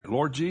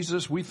Lord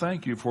Jesus, we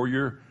thank you for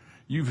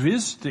you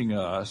visiting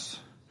us.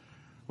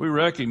 We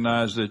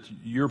recognize that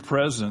your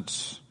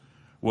presence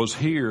was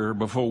here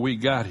before we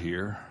got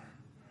here.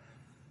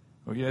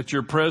 Yet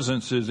your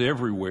presence is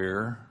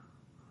everywhere.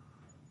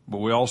 But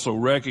we also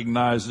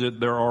recognize that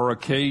there are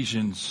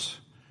occasions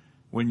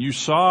when you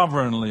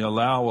sovereignly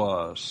allow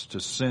us to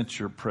sense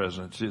your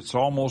presence. It's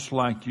almost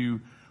like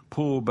you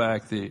pull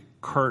back the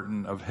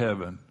curtain of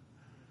heaven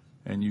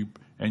and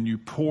you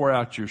pour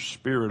out your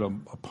Spirit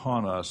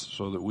upon us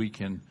so that we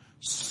can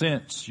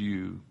sense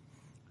you,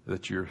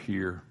 that you're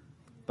here.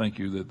 Thank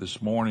you that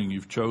this morning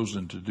you've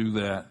chosen to do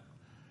that.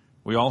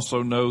 We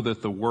also know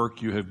that the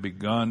work you have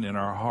begun in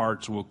our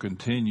hearts will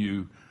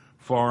continue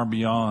far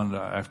beyond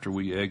after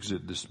we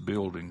exit this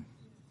building.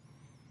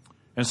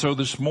 And so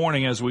this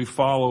morning, as we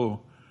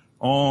follow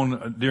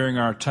on during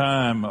our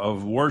time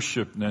of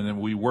worship,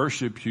 and we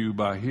worship you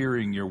by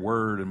hearing your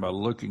word and by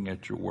looking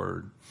at your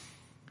word,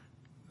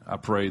 I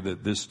pray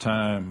that this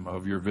time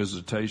of your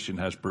visitation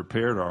has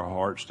prepared our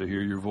hearts to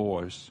hear your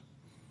voice.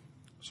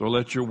 So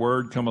let your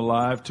word come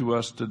alive to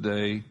us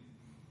today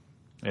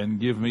and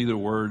give me the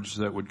words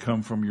that would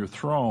come from your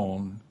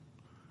throne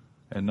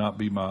and not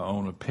be my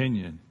own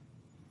opinion.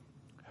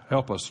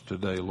 Help us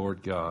today,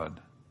 Lord God.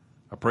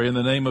 I pray in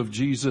the name of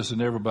Jesus,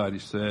 and everybody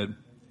said,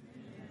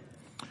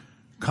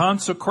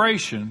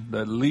 consecration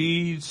that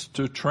leads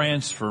to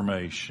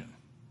transformation.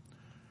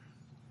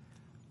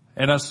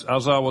 And as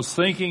I was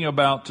thinking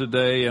about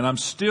today, and I'm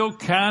still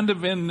kind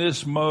of in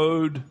this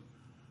mode,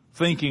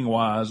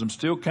 thinking-wise, I'm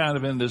still kind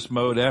of in this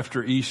mode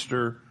after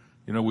Easter.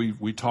 You know,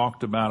 we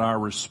talked about our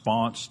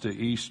response to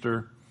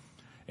Easter.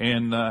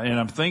 And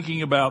I'm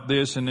thinking about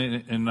this,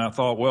 and I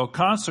thought, well,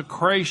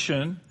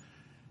 consecration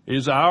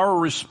is our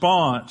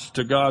response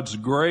to God's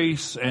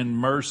grace and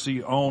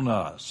mercy on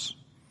us.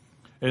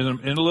 And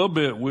in a little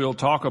bit, we'll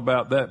talk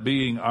about that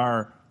being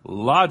our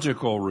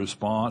logical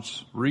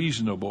response,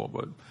 reasonable.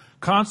 But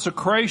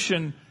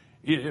consecration,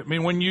 I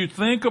mean, when you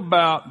think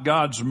about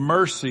God's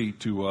mercy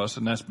to us,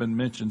 and that's been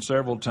mentioned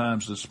several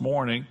times this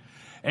morning,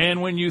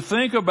 and when you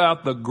think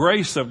about the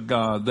grace of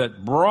God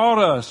that brought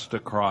us to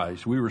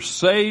Christ, we were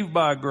saved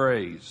by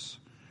grace.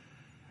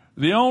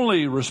 The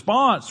only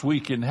response we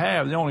can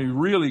have, the only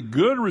really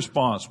good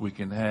response we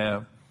can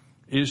have,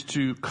 is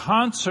to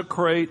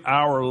consecrate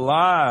our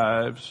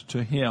lives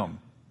to Him.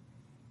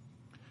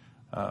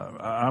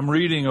 I'm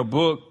reading a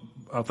book,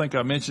 I think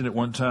I mentioned it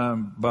one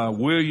time, by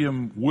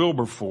William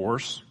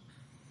Wilberforce,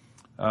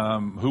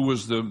 who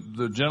was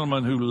the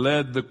gentleman who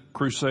led the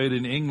crusade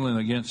in England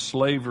against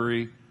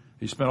slavery.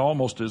 He spent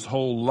almost his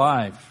whole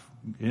life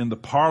in the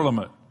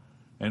Parliament,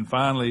 and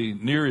finally,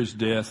 near his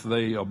death,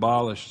 they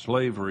abolished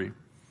slavery.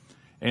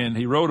 And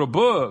he wrote a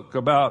book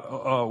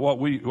about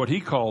what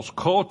he calls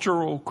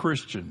cultural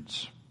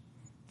Christians.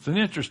 It's an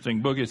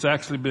interesting book. It's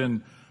actually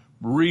been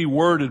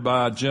reworded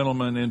by a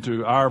gentleman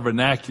into our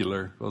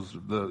vernacular because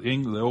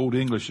the old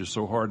English is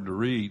so hard to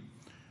read.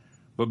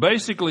 But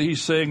basically,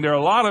 he's saying there are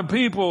a lot of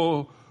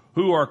people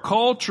who are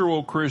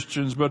cultural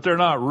Christians, but they're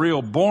not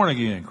real born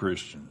again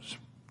Christians.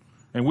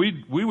 And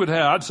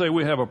I'd say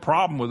we have a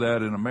problem with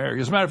that in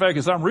America. As a matter of fact,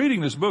 as I'm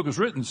reading this book, it's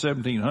written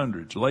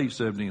 1700s, late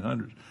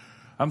 1700s.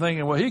 I'm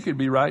thinking, well, he could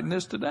be writing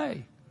this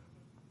today.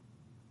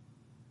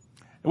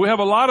 We have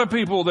a lot of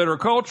people that are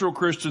cultural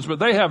Christians, but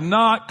they have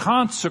not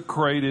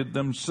consecrated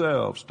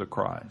themselves to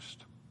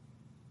Christ.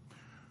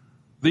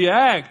 The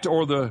act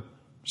or the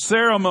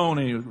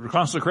ceremony,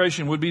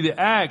 consecration would be the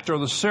act or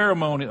the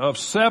ceremony of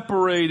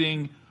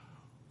separating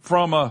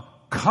from a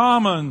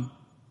common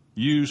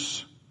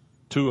use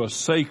to a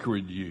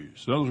sacred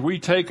use. In other words, we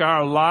take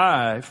our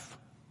life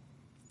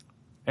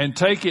and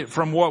take it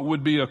from what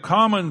would be a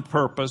common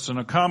purpose and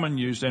a common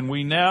use, and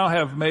we now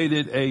have made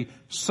it a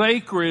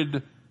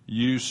sacred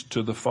use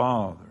to the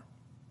Father.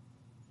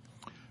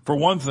 For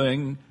one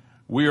thing,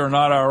 we are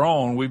not our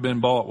own. We've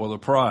been bought with a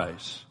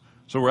price.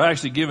 So we're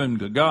actually giving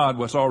to God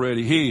what's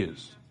already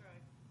His.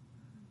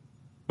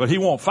 But He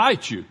won't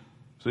fight you.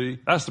 See,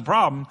 that's the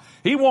problem.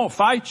 He won't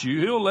fight you.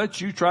 He'll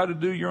let you try to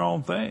do your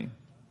own thing.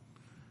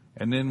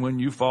 And then when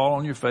you fall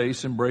on your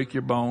face and break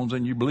your bones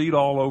and you bleed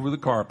all over the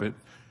carpet,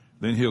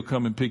 then He'll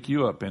come and pick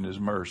you up in His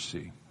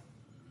mercy.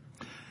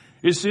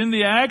 It's in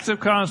the act of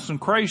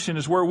consecration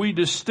is where we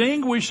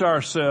distinguish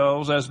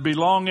ourselves as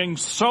belonging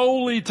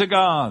solely to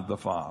God the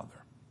Father.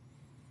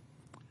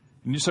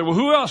 And you say, well,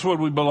 who else would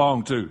we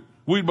belong to?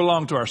 We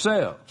belong to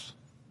ourselves.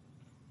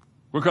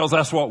 Because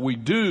that's what we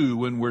do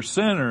when we're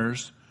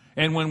sinners,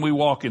 and when we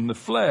walk in the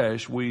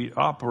flesh, we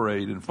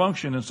operate and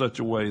function in such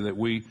a way that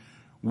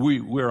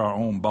we're our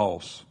own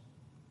boss.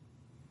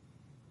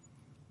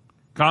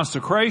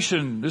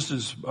 Consecration, this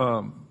is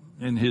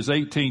in his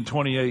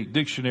 1828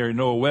 dictionary,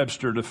 Noah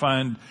Webster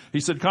defined,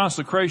 he said,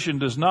 consecration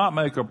does not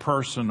make a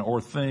person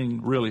or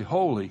thing really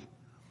holy,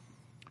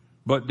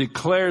 but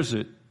declares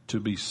it to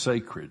be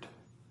sacred.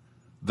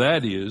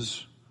 That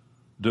is,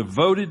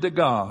 devoted to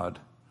God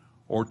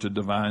or to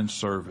divine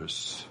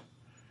service.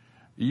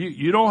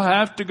 You don't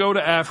have to go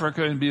to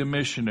Africa and be a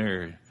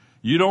missionary.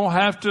 You don't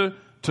have to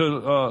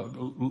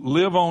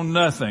live on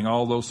nothing,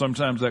 although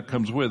sometimes that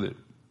comes with it.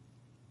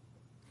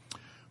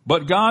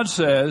 But God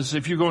says,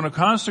 if you're going to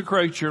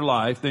consecrate your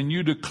life, then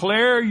you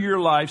declare your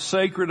life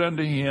sacred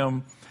unto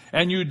Him,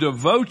 and you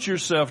devote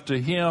yourself to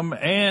Him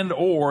and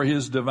or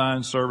His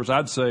divine service.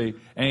 I'd say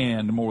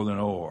and more than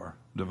or,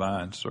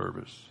 divine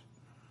service.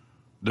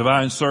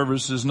 Divine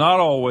service is not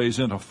always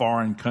in a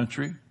foreign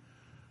country.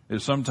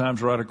 It's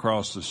sometimes right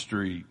across the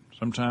street.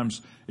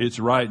 Sometimes it's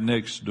right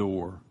next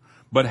door.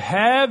 But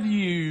have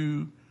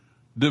you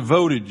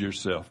devoted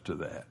yourself to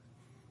that?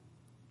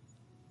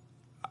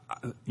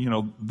 You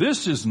know,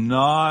 this is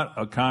not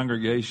a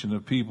congregation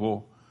of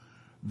people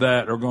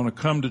that are going to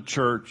come to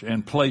church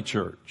and play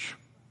church.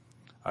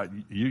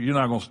 You're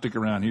not going to stick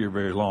around here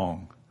very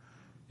long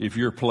if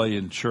you're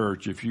playing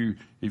church. If you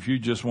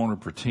just want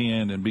to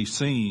pretend and be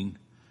seen,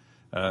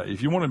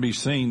 if you want to be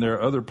seen, there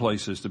are other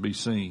places to be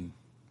seen.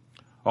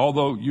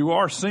 Although you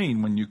are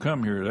seen when you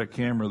come here, that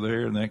camera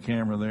there and that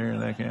camera there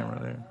and that camera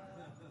there.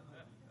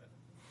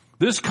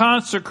 This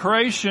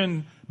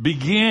consecration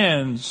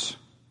begins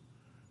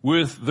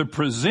with the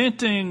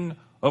presenting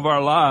of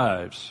our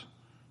lives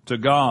to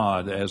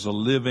God as a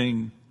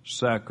living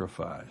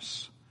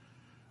sacrifice.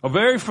 A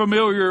very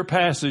familiar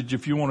passage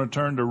if you want to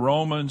turn to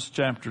Romans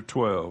chapter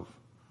 12.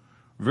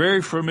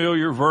 Very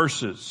familiar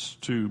verses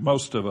to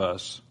most of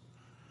us.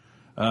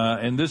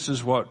 And this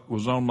is what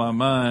was on my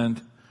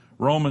mind.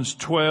 Romans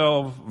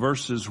 12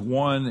 verses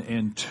 1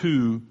 and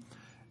 2.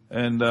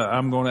 And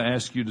I'm going to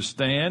ask you to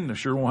stand. I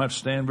sure won't have to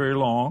stand very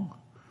long.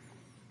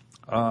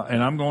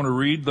 And I'm going to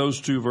read those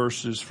two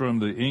verses from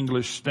the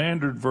English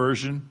Standard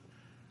Version.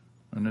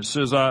 And it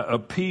says, I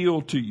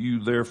appeal to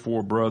you,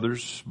 therefore,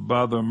 brothers,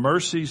 by the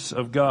mercies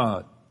of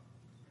God,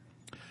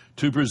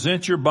 to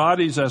present your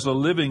bodies as a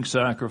living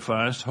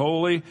sacrifice,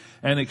 holy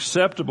and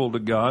acceptable to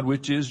God,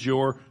 which is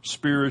your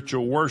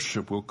spiritual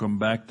worship. We'll come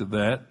back to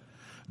that.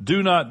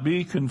 Do not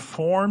be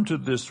conformed to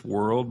this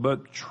world,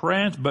 but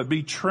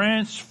be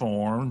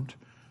transformed.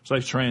 Say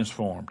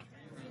transformed.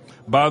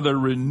 By the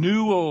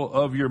renewal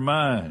of your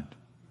mind,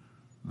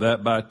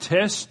 that by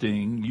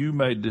testing you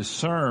may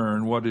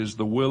discern what is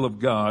the will of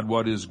God,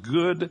 what is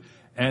good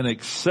and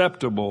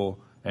acceptable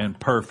and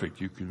perfect.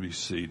 You can be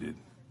seated.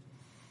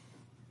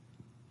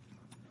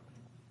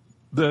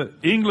 The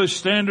English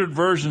Standard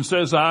Version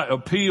says, I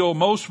appeal.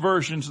 Most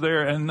versions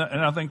there, and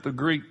I think the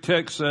Greek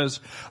text says,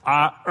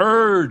 I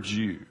urge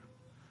you.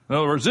 In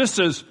other words, this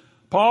is,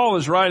 Paul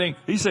is writing,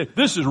 he said,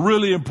 this is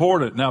really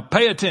important. Now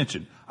pay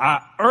attention.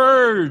 I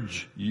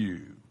urge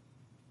you.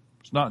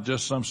 It's not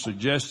just some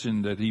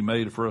suggestion that he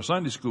made for a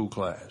Sunday school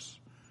class.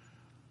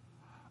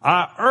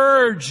 I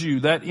urge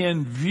you that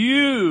in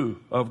view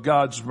of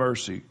God's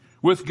mercy,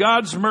 with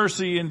God's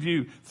mercy in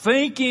view,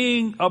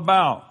 thinking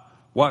about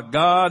what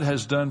God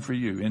has done for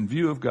you in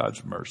view of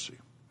God's mercy.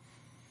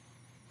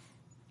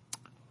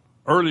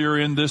 Earlier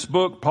in this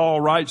book, Paul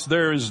writes,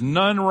 there is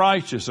none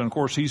righteous. And of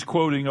course, he's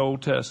quoting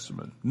Old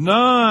Testament.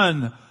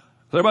 None.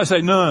 Everybody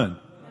say none.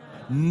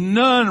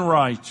 None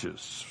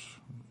righteous.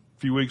 A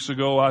few weeks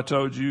ago, I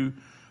told you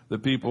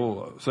that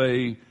people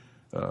say,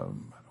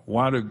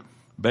 why do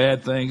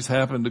bad things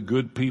happen to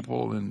good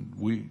people?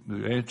 And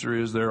the answer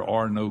is there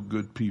are no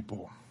good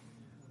people.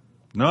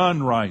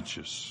 None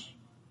righteous.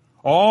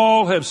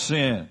 All have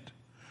sinned.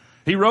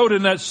 He wrote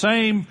in that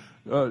same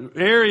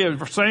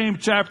same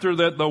chapter,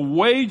 that the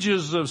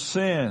wages of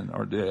sin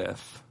are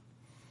death.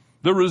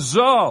 The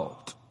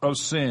result of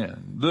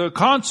sin, the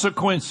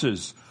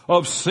consequences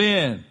of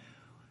sin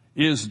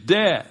is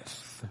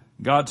death.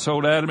 God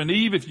told Adam and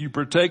Eve, if you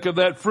partake of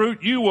that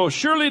fruit, you will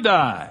surely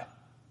die.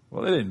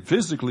 Well, they didn't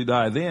physically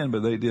die then,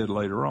 but they did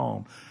later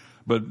on.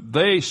 But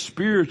they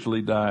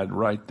spiritually died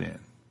right then,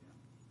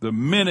 the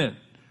minute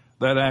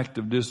that act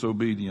of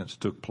disobedience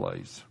took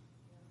place.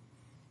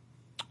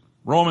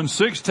 Romans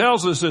 6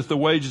 tells us that the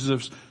wages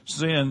of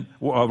sin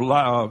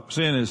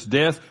is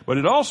death, but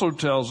it also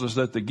tells us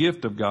that the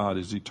gift of God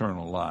is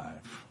eternal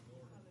life.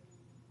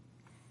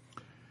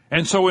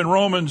 And so in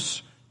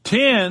Romans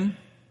 10,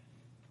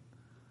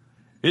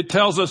 it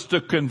tells us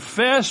to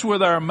confess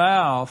with our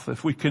mouth.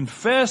 If we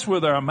confess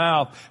with our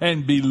mouth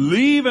and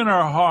believe in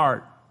our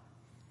heart,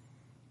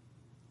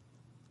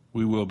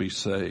 we will be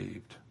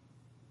saved.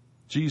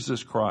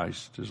 Jesus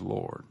Christ is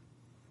Lord.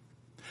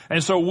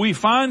 And so we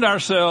find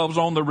ourselves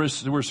on the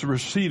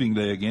receiving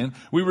day again.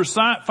 We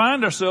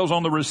find ourselves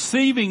on the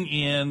receiving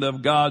end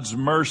of God's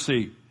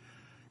mercy.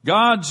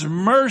 God's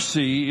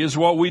mercy is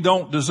what we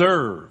don't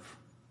deserve.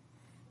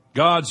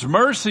 God's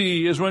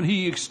mercy is when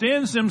He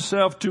extends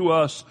Himself to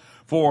us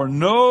for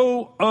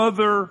no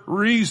other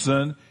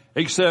reason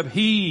except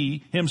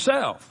He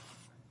Himself.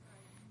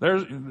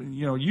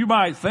 You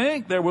might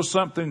think there was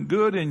something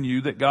good in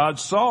you that God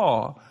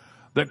saw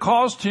that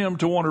caused Him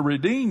to want to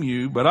redeem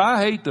you, but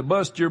I hate to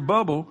bust your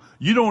bubble.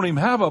 You don't even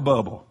have a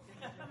bubble.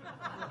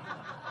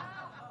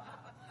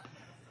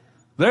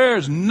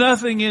 There's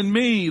nothing in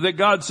me that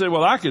God said,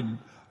 well, I could.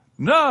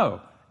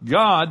 No.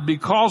 God,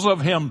 because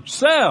of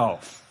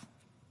Himself,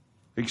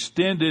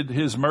 extended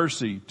His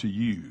mercy to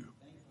you.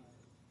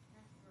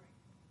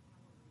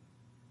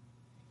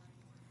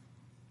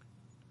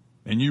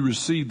 and you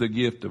receive the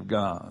gift of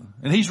God.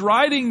 And he's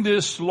writing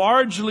this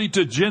largely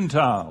to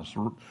Gentiles.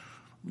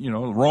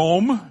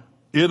 Rome,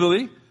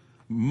 Italy,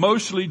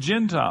 mostly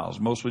Gentiles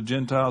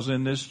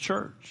in this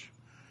church.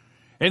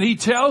 And he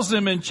tells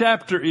them in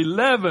chapter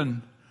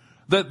 11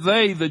 that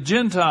they, the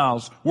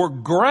Gentiles, were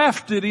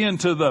grafted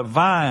into the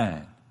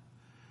vine.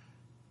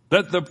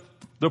 That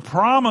the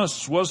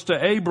promise was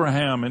to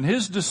Abraham and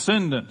his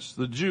descendants,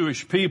 the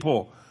Jewish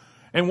people.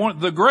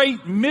 And the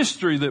great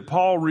mystery that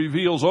Paul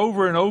reveals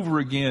over and over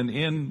again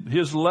in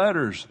his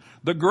letters,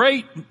 the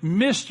great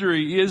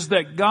mystery is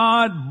that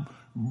God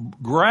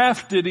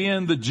grafted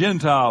in the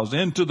Gentiles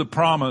into the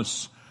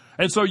promise.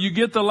 And so you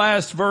get the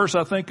last verse,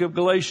 I think, of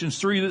Galatians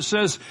 3 that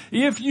says,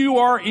 if you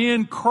are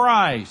in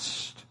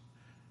Christ,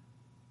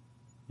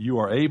 you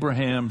are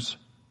Abraham's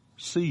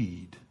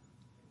seed.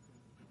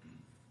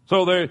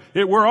 So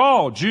we're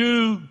all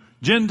Jew,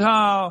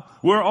 Gentile,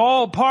 we're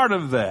all part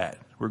of that.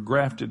 We're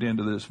grafted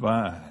into this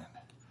vine.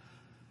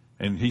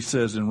 And he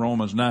says in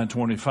Romans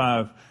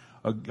 9:25,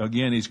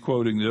 again he's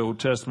quoting the Old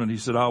Testament, he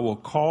said, I will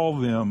call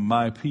them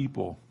my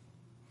people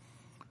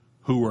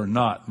who are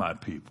not my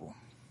people.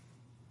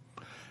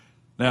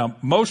 Now,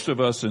 most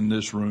of us in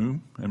this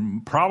room,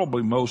 and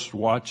probably most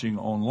watching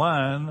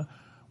online,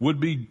 would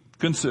be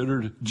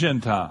considered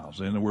Gentiles.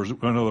 In other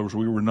words,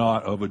 we were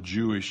not of a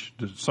Jewish,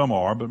 some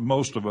are, but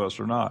most of us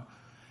are not.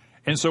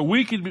 And so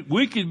we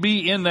could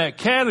be in that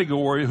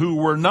category who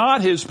were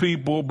not his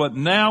people, but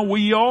now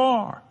we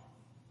are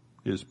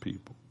his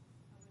people.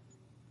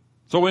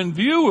 So in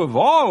view of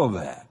all of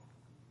that,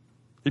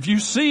 if you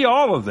see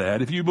all of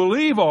that, if you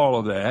believe all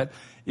of that,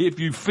 if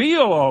you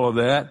feel all of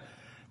that,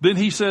 then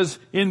he says,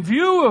 in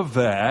view of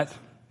that,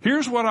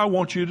 here's what I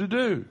want you to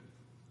do.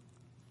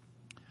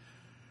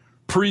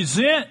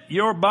 Present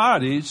your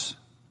bodies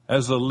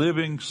as a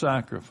living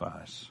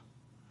sacrifice.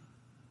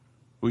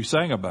 We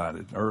sang about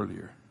it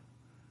earlier.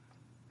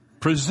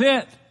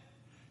 Present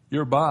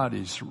your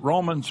bodies.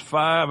 Romans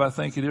 5, I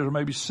think it is, or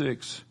maybe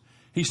 6.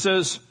 He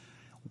says,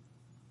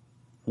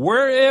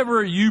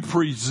 wherever you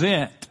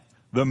present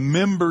the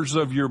members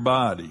of your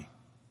body,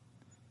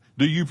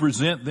 do you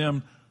present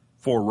them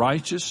for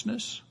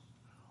righteousness?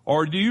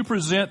 Or do you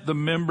present the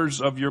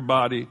members of your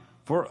body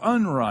for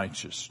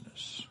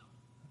unrighteousness?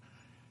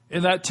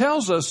 And that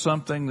tells us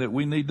something that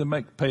we need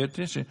to pay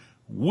attention.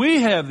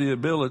 We have the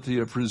ability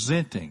of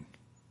presenting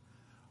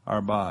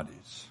our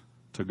bodies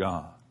to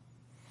God.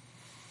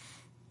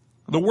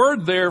 The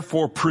word there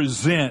for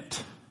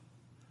present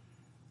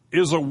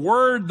is a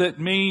word that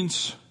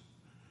means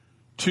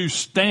to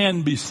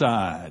stand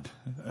beside.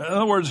 In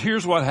other words,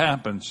 here's what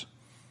happens.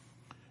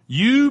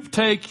 You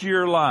take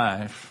your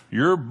life,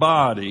 your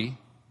body,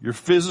 your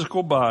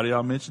physical body,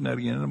 I'll mention that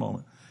again in a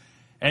moment,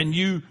 and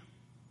you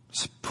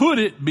put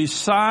it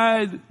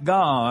beside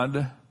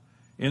God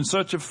in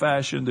such a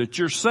fashion that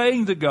you're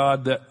saying to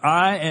God that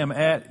I am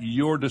at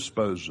your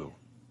disposal.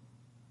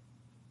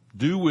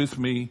 Do with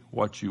me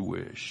what you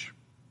wish.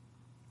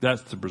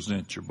 That's to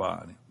present your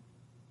body.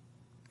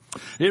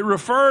 It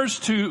refers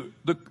to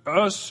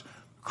us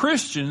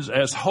Christians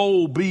as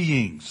whole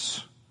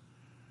beings.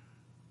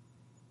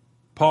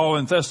 Paul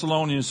in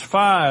Thessalonians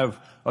 5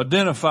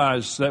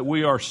 identifies that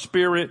we are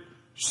spirit,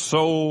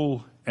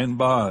 soul, and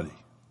body.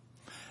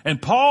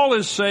 And Paul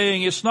is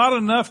saying it's not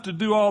enough to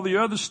do all the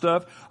other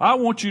stuff. I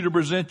want you to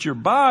present your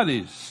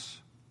bodies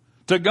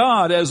to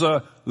God as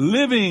a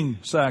living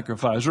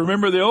sacrifice.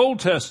 Remember the Old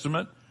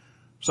Testament,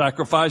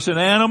 sacrifice an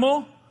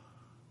animal,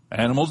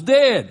 animal's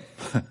dead.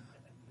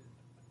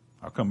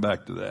 I'll come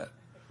back to that.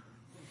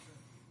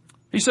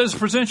 He says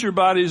present your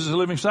bodies as a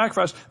living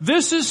sacrifice.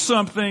 This is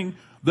something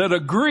that a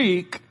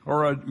Greek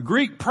or a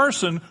Greek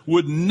person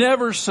would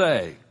never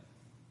say.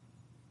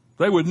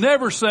 They would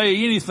never say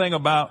anything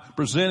about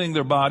presenting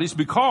their bodies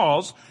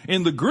because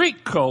in the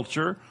Greek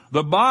culture,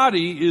 the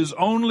body is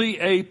only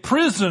a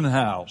prison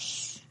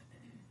house.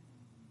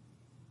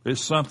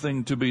 It's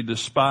something to be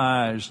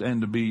despised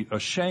and to be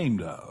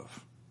ashamed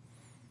of.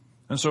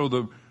 And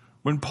so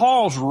when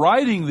Paul's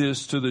writing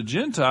this to the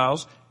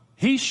Gentiles,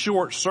 he's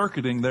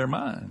short-circuiting their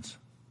minds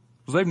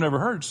because they've never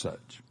heard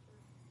such.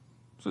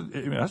 So,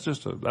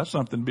 that's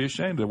something to be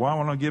ashamed of. Why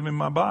won't I give him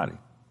my body?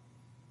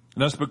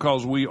 And that's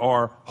because we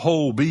are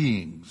whole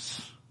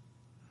beings.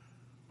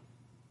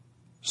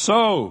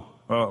 So,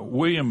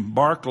 William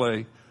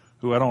Barclay,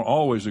 who I don't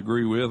always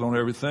agree with on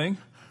everything,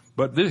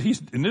 but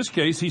in this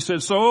case, he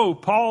said, so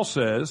Paul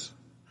says,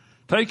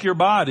 take your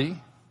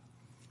body,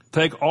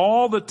 take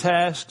all the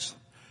tasks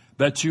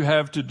that you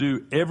have to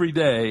do every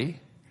day,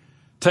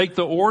 take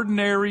the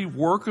ordinary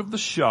work of the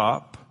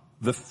shop,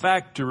 the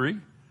factory,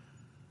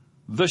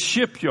 the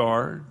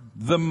shipyard,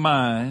 the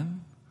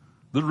mine,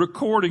 the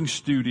recording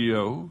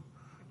studio,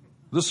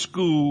 the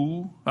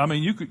school. I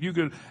mean, you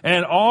could,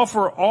 and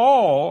offer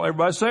all,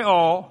 everybody say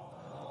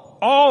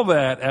all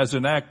that as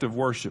an act of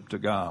worship to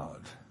God.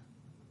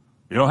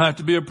 You don't have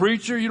to be a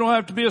preacher. You don't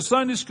have to be a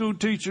Sunday school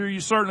teacher. You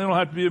certainly don't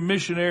have to be a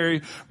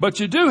missionary, but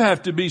you do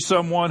have to be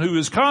someone who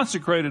has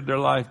consecrated their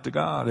life to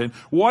God. And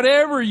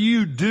whatever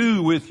you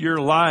do with your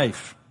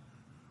life,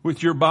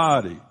 with your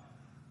body,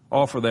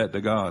 offer that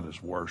to God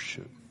as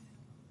worship.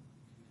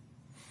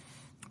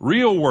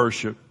 Real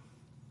worship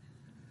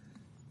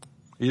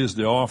is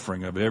the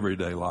offering of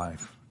everyday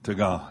life to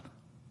God.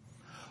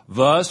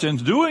 Thus, in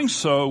doing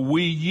so,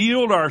 we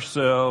yield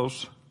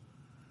ourselves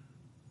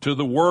to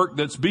the work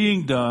that's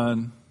being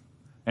done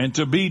and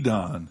to be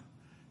done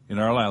in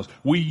our lives.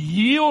 We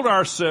yield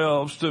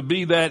ourselves to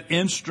be that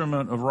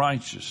instrument of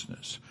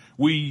righteousness.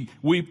 We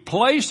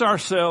place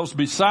ourselves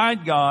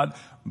beside God,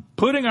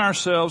 putting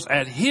ourselves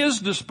at His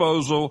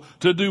disposal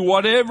to do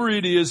whatever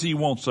it is He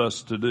wants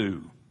us to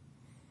do.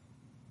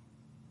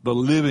 The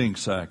living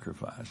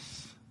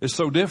sacrifice is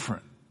so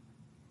different.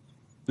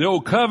 The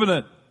old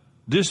covenant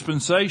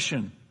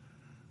dispensation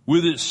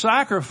with its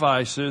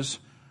sacrifices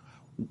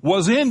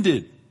was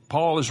ended.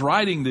 Paul is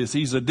writing this.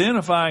 He's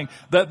identifying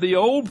that the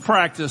old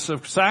practice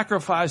of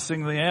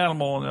sacrificing the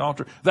animal on the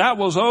altar, that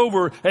was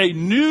over. A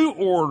new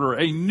order,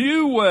 a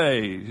new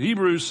way.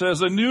 Hebrews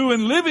says a new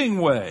and living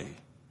way.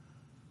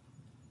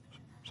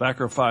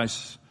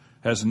 Sacrifice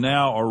has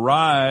now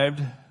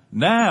arrived.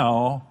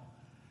 Now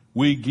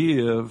we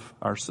give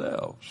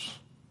ourselves.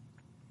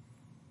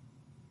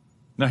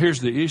 Now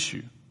here's the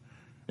issue.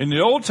 In the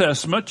Old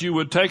Testament, you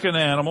would take an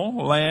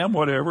animal, a lamb,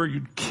 whatever,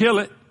 you'd kill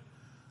it,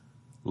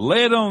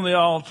 lay it on the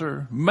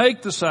altar,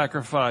 make the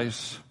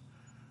sacrifice,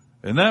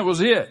 and that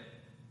was it.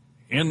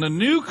 In the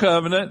New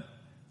Covenant,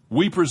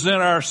 we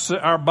present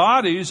our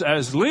bodies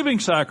as living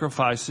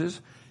sacrifices.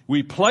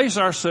 We place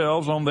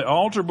ourselves on the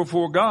altar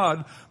before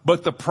God,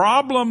 but the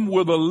problem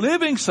with a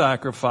living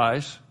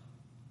sacrifice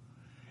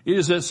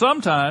is that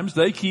sometimes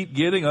they keep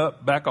getting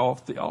up back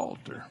off the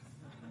altar.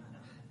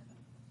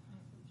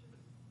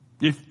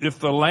 If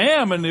the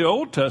lamb in the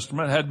Old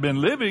Testament had been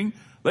living,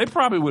 they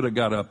probably would have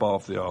got up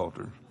off the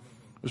altar,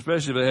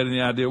 especially if they had any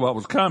idea what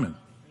was coming.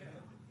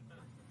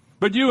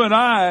 But you and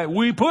I,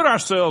 we put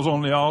ourselves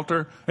on the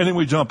altar and then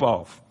we jump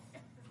off.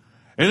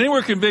 And then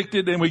we're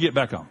convicted and we get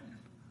back on.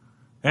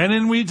 And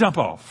then we jump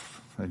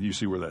off. And you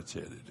see where that's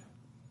headed.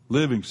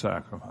 Living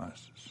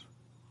sacrifices.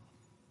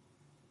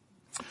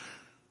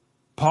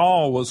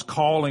 Paul was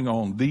calling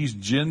on these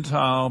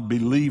Gentile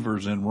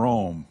believers in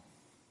Rome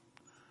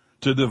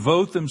to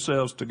devote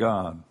themselves to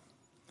God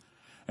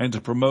and to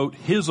promote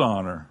His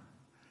honor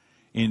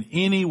in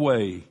any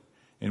way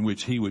in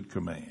which He would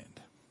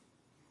command.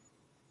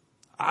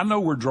 I know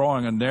we're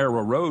drawing a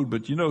narrow road,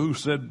 but you know who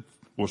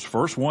was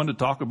first one to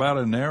talk about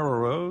a narrow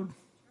road?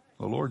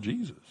 The Lord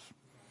Jesus.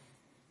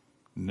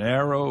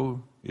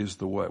 Narrow is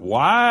the way.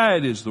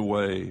 Wide is the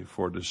way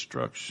for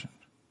destruction.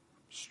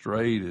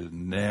 Straight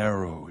and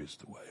narrow is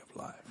the way of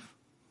life.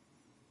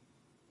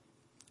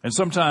 And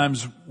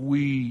sometimes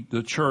we,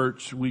 the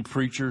church, we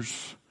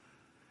preachers,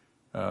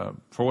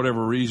 for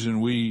whatever reason,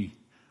 we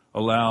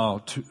allow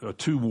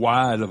too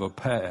wide of a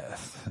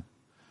path.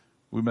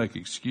 We make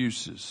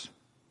excuses.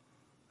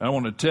 And I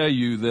want to tell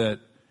you that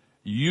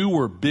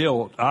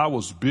I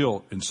was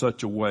built in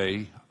such a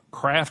way,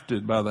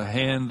 crafted by the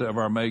hand of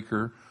our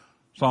Maker.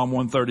 Psalm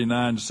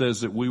 139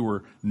 says that we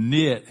were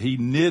knit. He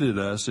knitted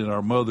us in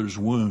our mother's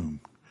womb.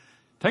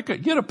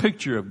 Get a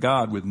picture of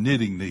God with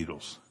knitting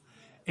needles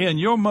in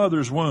your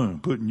mother's womb,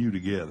 putting you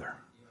together.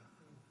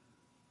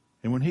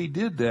 And when He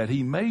did that,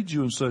 He made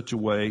you in such a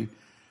way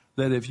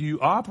that if you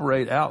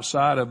operate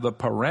outside of the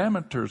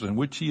parameters in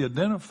which He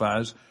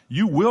identifies,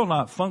 you will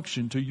not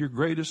function to your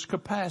greatest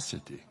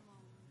capacity.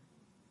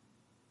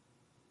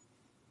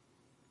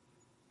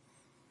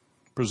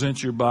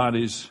 Present your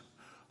bodies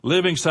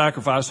living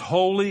sacrifice,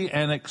 holy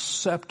and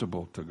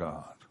acceptable to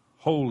God.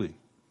 Holy.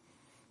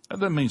 That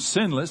doesn't mean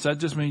sinless. That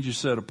just means you're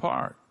set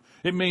apart.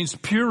 It means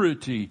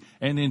purity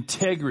and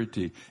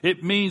integrity.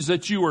 It means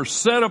that you are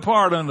set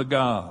apart unto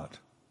God.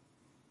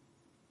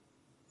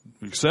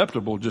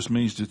 Acceptable just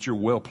means that you're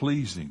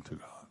well-pleasing to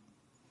God.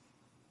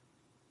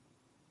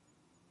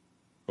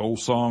 Old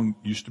song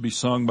used to be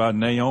sung by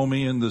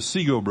Naomi and the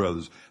Seagull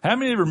Brothers. How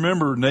many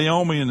remember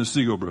Naomi and the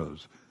Seagull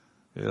Brothers?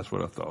 Yeah, that's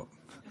what I thought.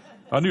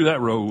 I knew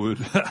that row would.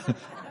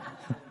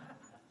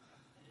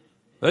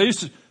 They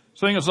used to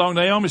sing a song.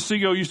 Naomi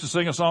Seagull used to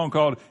sing a song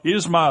called,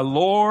 "Is My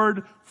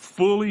Lord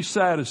Fully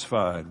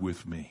Satisfied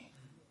with Me?"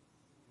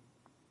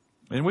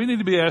 And we need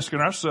to be asking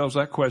ourselves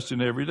that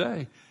question every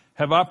day.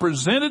 Have I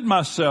presented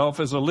myself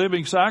as a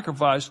living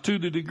sacrifice to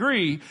the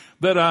degree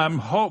that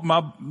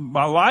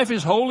my life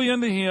is holy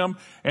unto Him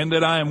and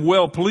that I am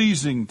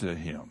well-pleasing to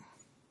Him?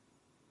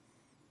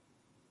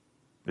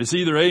 It's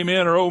either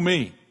amen or oh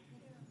me.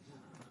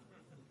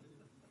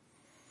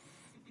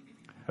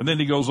 And then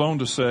he goes on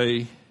to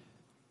say,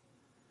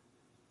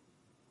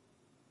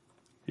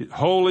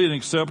 holy and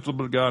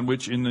acceptable to God,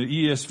 which in the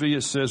ESV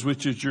it says,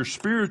 which is your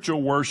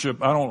spiritual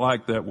worship. I don't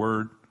like that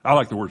word. I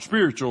like the word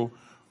spiritual,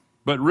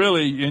 but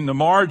really in the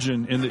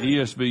margin in the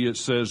ESV it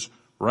says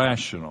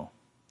rational.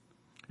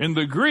 In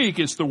the Greek,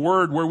 it's the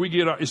word where we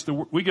get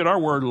our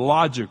word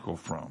logical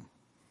from.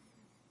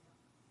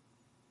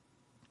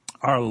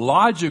 Our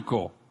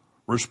logical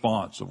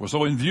response.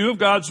 So in view of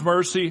God's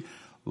mercy,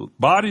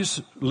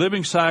 bodies,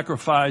 living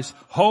sacrifice,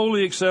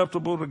 wholly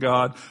acceptable to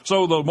God.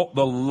 So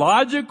the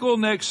logical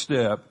next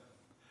step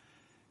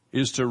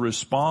is to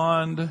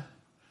respond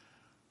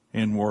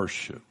in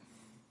worship.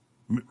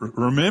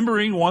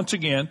 Remembering once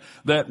again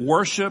that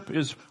worship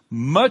is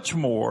much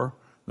more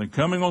than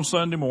coming on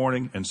Sunday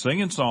morning and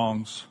singing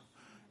songs,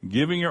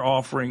 giving your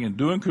offering and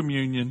doing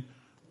communion.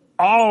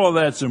 All of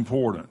that's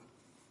important.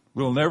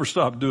 We'll never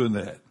stop doing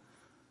that.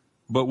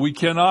 But we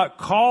cannot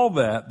call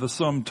that the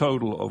sum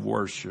total of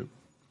worship.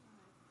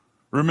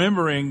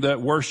 Remembering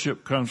that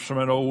worship comes from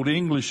an old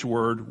English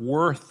word,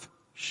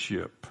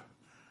 worthship.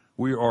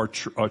 We are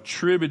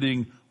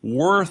attributing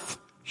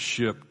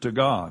worthship to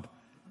God.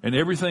 And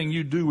everything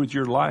you do with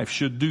your life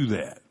should do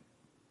that.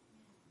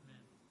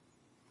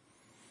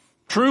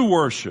 True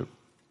worship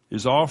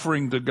is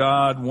offering to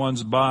God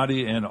one's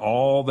body and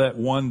all that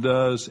one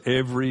does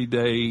every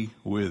day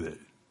with it.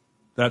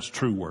 That's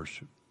true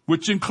worship.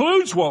 Which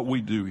includes what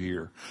we do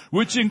here.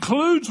 Which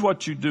includes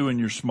what you do in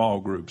your small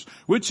groups.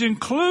 Which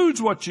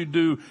includes what you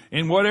do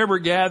in whatever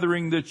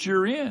gathering that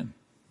you're in.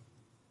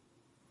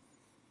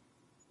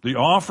 The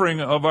offering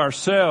of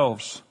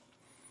ourselves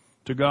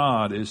to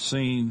God is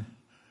seen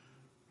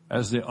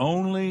as the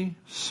only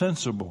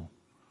sensible,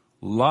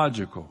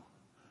 logical,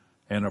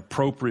 and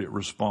appropriate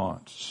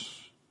response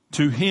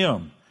to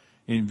Him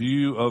in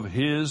view of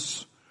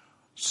His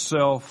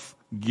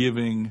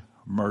self-giving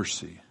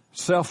mercy.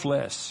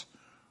 Selfless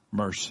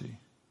mercy.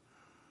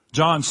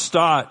 John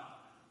Stott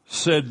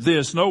said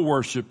this, no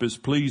worship is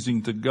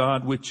pleasing to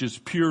God which is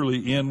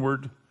purely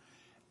inward,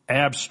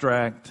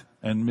 abstract,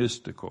 and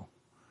mystical.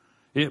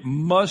 It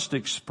must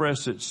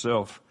express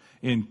itself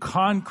in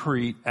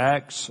concrete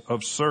acts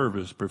of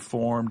service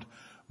performed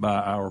by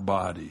our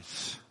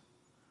bodies.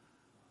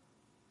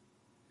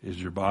 Is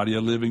your body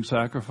a living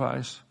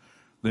sacrifice?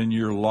 Then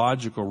your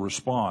logical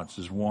response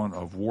is one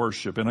of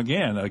worship. And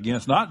again,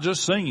 it's not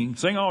just singing.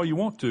 Sing all you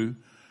want to.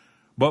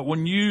 But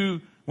when you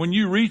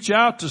reach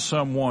out to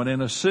someone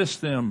and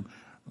assist them,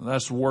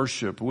 that's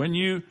worship. When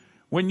you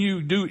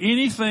do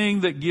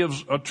anything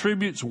that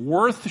attributes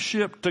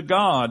worship to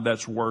God,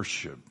 that's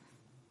worship.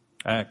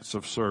 Acts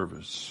of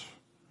service.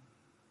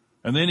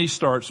 And then he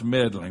starts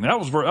meddling. That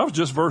was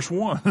just verse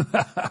 1.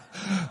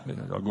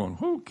 I'm going,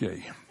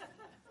 okay.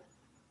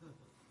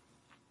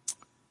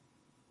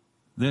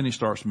 Then he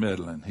starts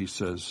meddling. He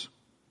says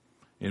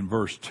in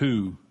verse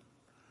 2,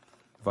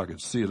 if I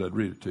could see it, I'd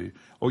read it to you.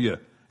 Oh yeah.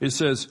 It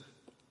says,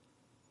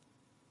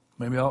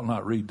 maybe I ought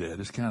not read that.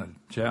 It's kind of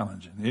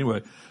challenging.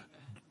 Anyway,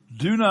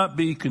 do not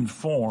be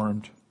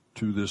conformed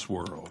to this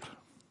world.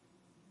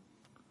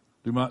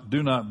 Do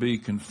not be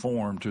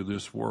conformed to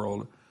this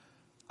world.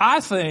 I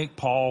think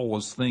Paul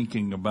was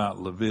thinking about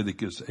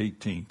Leviticus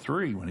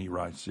 18:3 when he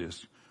writes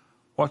this.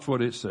 Watch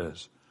what it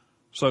says.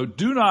 So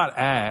do not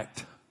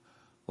act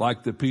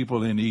like the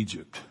people in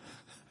Egypt.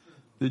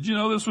 Did you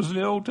know this was in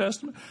the Old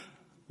Testament?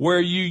 Where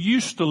you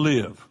used to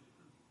live.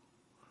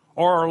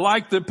 Or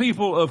like the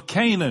people of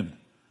Canaan,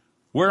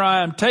 where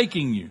I am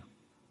taking you.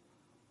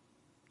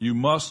 You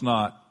must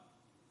not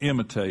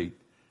imitate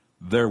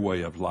their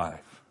way of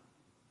life.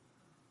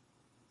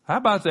 How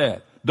about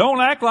that?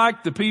 Don't act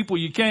like the people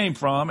you came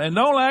from, and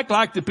don't act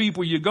like the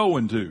people you're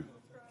going to.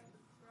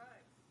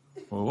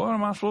 Well, what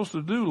am I supposed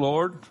to do,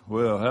 Lord?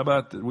 Well, how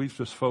about that we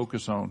just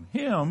focus on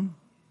Him?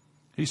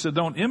 He said,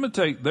 don't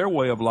imitate their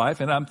way of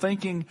life. And I'm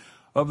thinking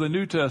of the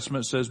New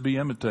Testament says, be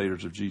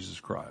imitators of Jesus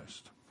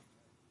Christ.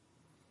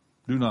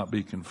 Do not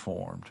be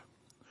conformed.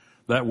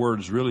 That word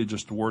is really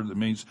just a word that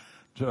means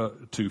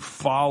to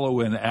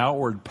follow an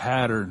outward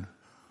pattern,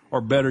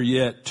 or better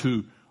yet,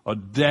 to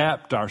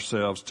adapt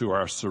ourselves to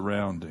our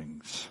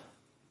surroundings.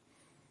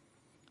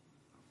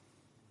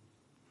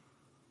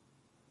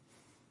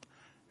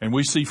 And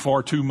we see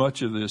far too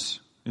much of this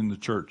in the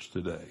church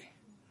today.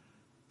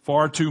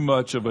 Far too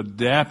much of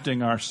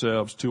adapting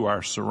ourselves to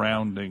our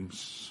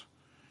surroundings,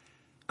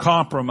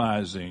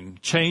 compromising,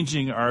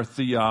 changing our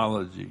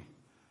theology.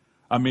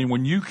 I mean,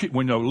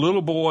 when a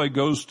little boy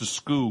goes to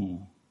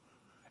school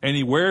and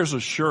he wears a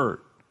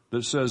shirt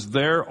that says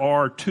there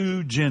are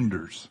two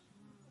genders,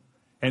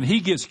 and he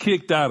gets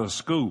kicked out of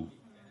school,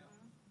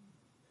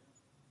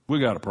 we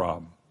got a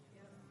problem.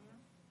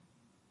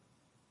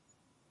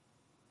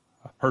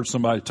 I heard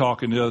somebody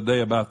talking the other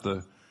day about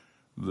the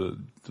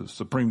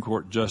Supreme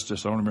Court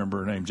justice. I don't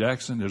remember her name.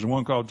 Jackson. There's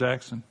one called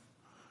Jackson.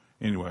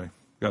 Anyway,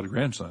 got a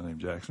grandson named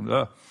Jackson.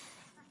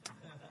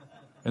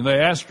 And they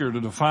asked her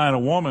to define a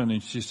woman,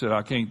 and she said,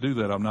 I can't do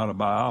that. I'm not a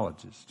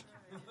biologist.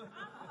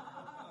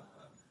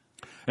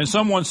 And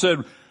someone said,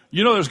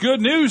 you know, there's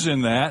good news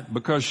in that,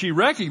 because she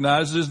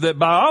recognizes that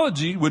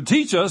biology would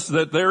teach us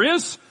that there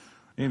is.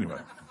 Anyway.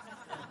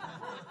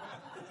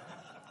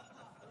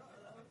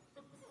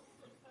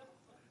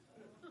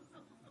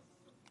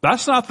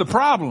 That's not the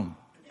problem.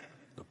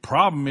 The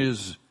problem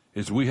is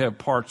we have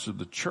parts of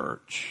the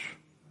church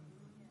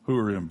who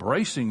are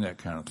embracing that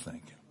kind of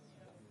thinking.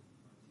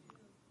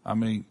 I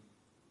mean,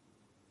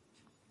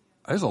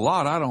 there's a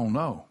lot I don't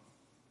know.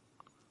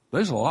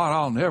 There's a lot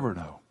I'll never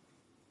know.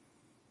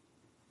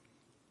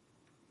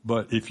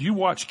 But if you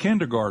watch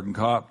Kindergarten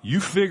Cop, you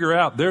figure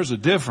out there's a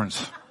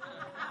difference.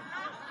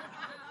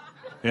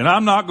 And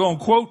I'm not going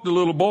to quote the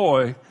little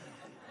boy,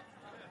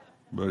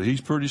 but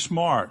he's pretty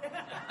smart.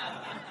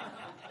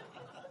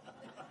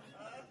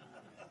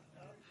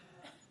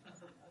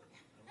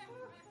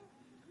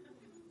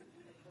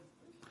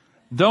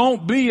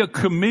 Don't be a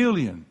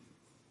chameleon.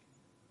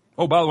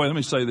 Oh, by the way, let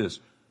me say this.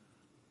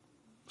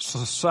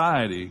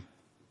 Society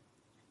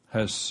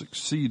has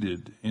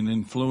succeeded in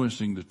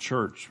influencing the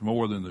church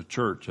more than the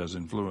church has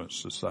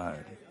influenced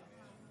society.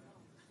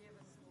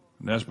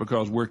 And that's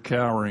because we're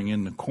cowering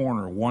in the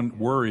corner,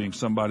 worrying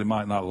somebody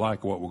might not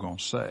like what we're going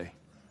to say.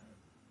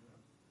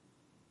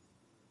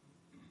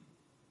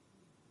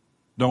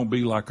 Don't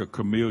be like a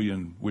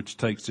chameleon which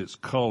takes its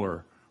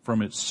color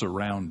from its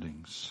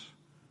surroundings.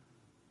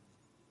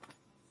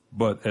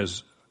 But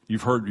as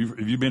you've heard,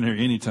 if you've been here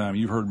any time,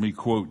 you've heard me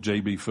quote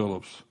J.B.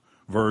 Phillips'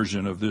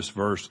 version of this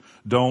verse.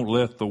 Don't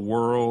let the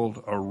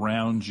world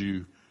around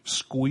you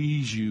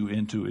squeeze you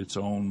into its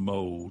own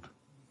mold,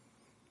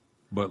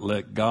 but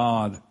let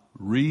God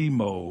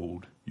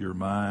remold your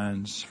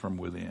minds from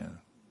within.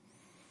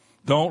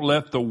 Don't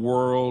let the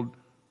world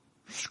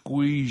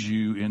squeeze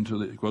you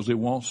into it, because it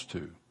wants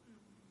to.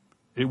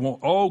 It won't.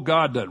 Oh,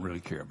 God doesn't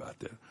really care about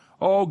that.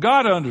 Oh,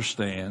 God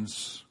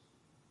understands.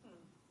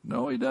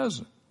 No, he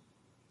doesn't.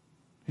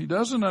 He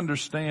doesn't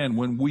understand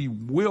when we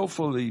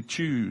willfully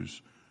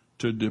choose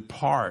to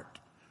depart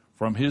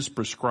from his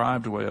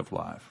prescribed way of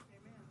life.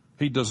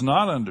 He does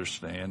not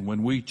understand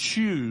when we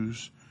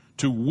choose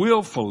to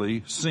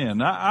willfully sin.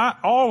 Now,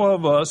 all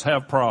of us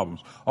have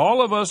problems.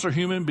 All of us are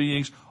human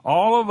beings.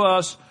 All of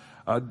us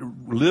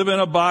live in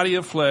a body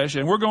of flesh,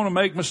 and we're going to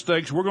make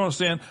mistakes. We're going to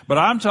sin. But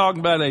I'm talking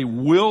about a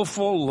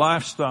willful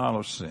lifestyle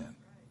of sin.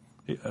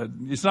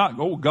 It's not,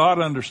 oh, God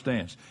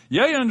understands.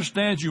 Yeah, he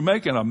understands you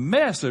making a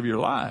mess of your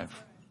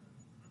life.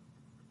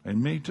 And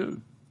me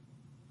too.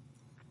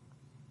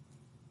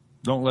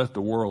 Don't let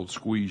the world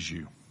squeeze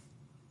you.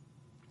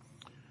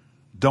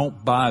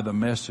 Don't buy the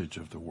message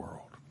of the world.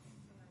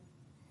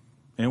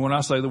 And when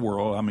I say the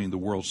world, I mean the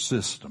world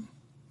system,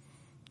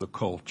 the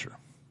culture.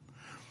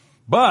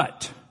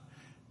 But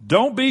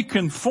don't be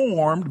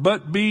conformed,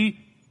 but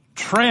be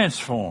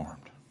transformed.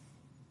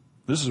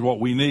 This is what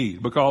we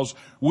need, because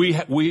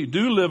we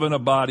do live in a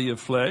body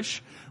of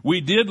flesh. We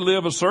did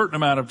live a certain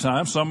amount of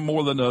time, some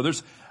more than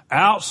others,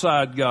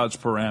 outside God's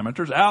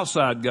parameters,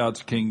 outside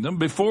God's kingdom,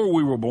 before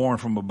we were born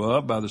from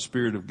above by the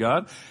Spirit of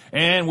God.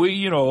 And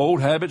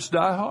old habits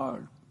die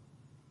hard.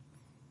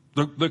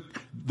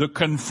 The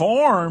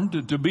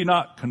conformed, to be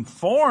not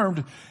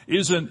conformed,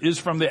 is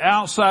from the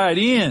outside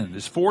in.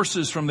 It's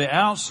forces from the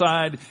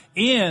outside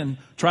in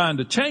trying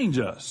to change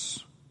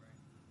us.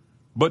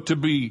 But to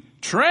be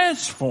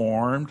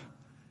transformed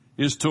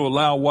is to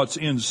allow what's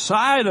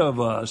inside of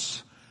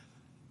us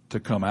to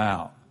come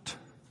out.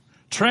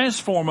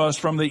 Transform us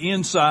from the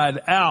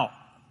inside out.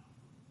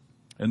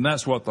 And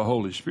that's what the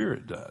Holy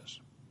Spirit does.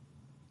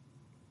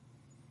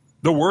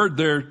 The word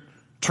there,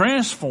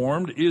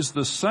 transformed, is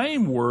the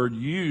same word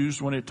used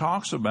when it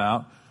talks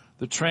about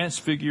the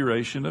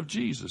transfiguration of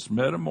Jesus,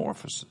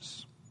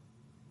 metamorphosis.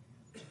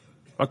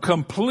 A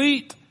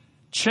complete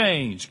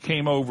change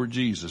came over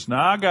Jesus.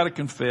 Now, I got to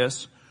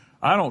confess,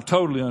 I don't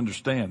totally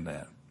understand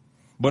that.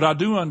 But I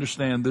do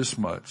understand this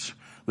much,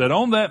 that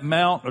on that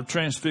Mount of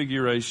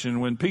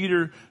Transfiguration, when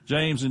Peter,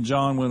 James, and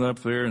John went up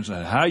there and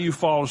said, how you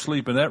fall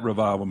asleep in that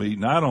revival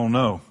meeting, I don't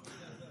know.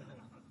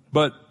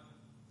 But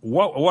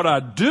what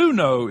I do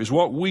know is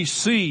what we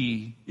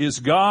see is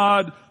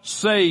God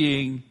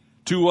saying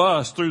to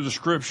us through the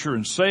Scripture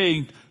and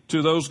saying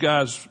to those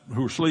guys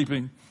who are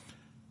sleeping,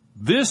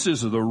 this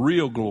is the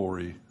real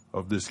glory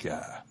of this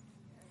guy.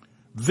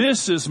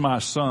 This is my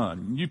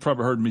son. You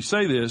probably heard me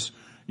say this.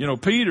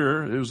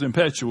 Peter, it was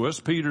impetuous.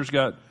 Peter's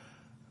got,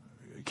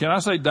 can I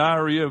say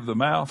diarrhea of the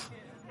mouth?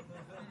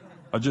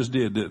 I just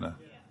did, didn't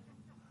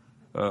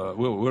I?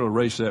 We'll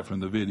erase that from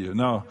the video.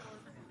 No.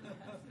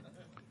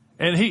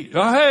 And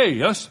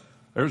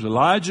there's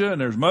Elijah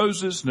and there's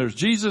Moses and there's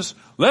Jesus.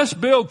 Let's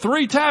build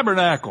 3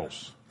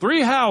 tabernacles,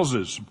 3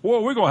 houses.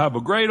 Boy, we're going to have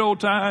a great old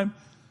time.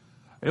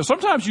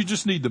 Sometimes you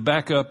just need to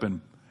back up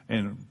and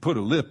put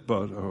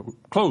a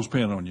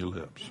clothespin on your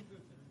lips.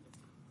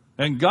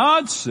 And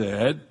God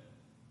said,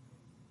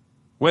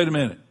 wait a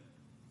minute.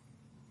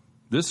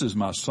 This is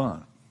my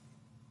son.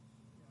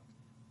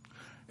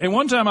 And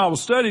one time I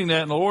was studying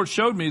that, and the Lord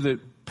showed me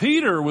that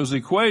Peter was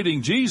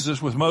equating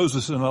Jesus with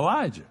Moses and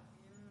Elijah.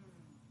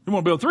 You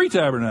want to build 3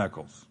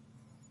 tabernacles.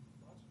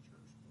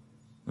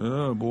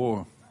 Oh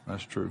boy,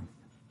 that's true.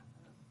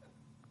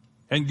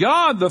 And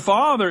God the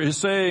Father is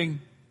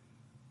saying,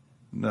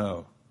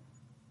 no.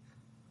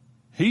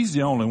 He's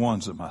the only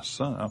ones that my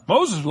son.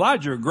 Moses and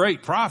Elijah are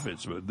great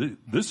prophets, but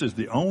this is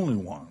the only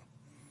one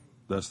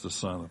that's the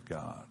Son of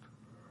God.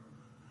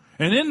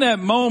 And in that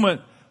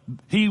moment,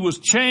 he was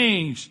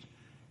changed,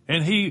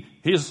 and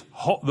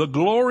the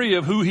glory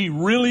of who he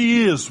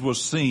really is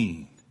was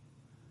seen.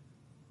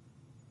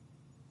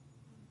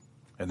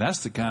 And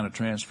that's the kind of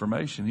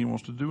transformation he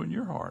wants to do in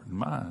your heart and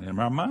mine, in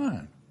my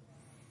mind.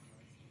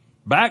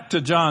 Back to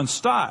John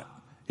Stott.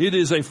 It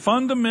is a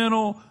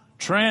fundamental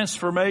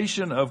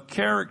transformation of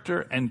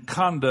character and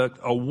conduct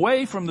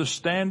away from the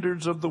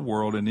standards of the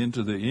world and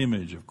into the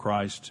image of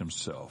Christ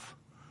himself.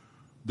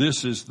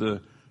 This is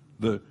the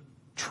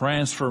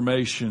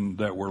transformation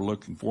that we're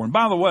looking for. And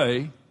by the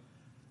way,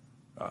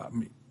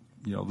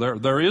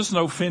 there is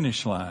no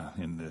finish line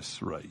in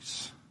this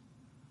race.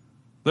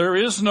 There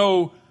is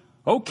no,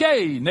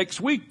 okay,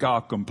 next week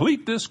I'll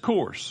complete this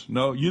course.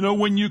 No, you know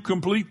when you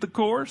complete the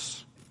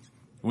course?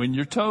 When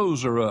your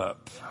toes are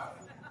up.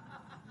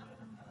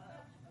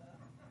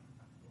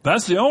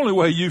 That's the only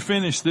way you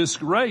finish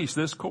this race,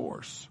 this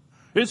course.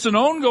 It's an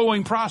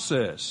ongoing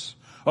process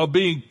of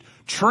being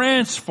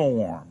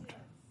transformed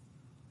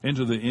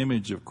into the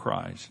image of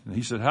Christ. And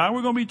he said, how are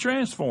we going to be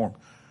transformed?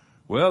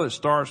 Well, it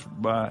starts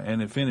by,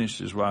 and it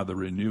finishes by the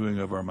renewing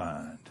of our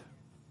mind.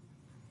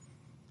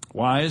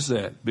 Why is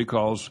that?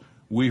 Because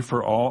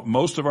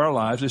most of our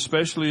lives,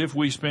 especially if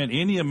we spent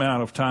any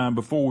amount of time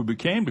before we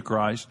became to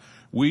Christ,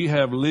 we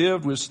have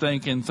lived with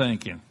stinking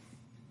thinking.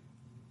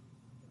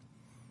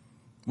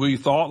 We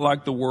thought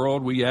like the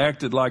world. We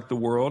acted like the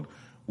world.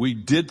 We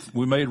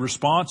made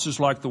responses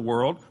like the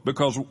world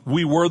because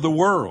we were the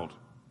world.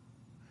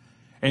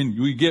 And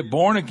we get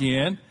born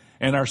again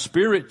and our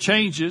spirit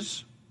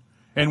changes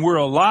and we're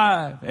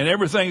alive and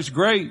everything's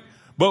great,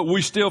 but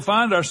we still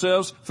find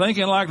ourselves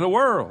thinking like the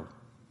world.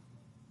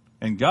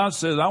 And God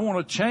says, I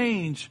want to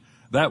change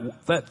that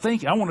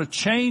thinking. I want to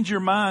change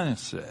your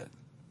mindset.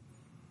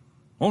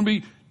 I want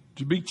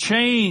to be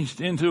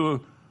changed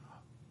into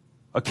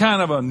a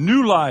kind of a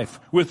new life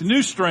with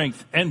new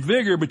strength and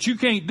vigor, but you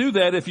can't do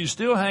that if you're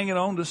still hanging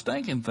on to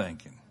stinking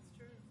thinking.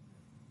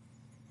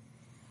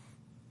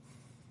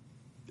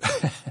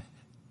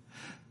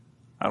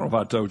 I don't know if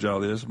I told y'all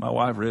this. My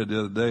wife read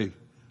the other day.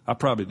 I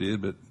probably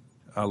did, but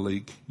I'll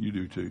leak. You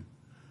do too.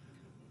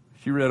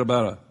 She read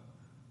about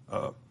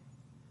a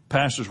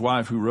pastor's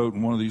wife who wrote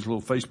in one of these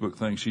little Facebook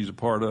things she's a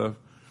part of.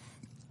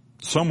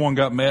 Someone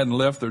got mad and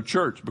left their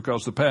church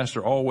because the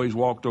pastor always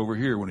walked over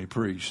here when he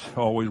preached,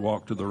 always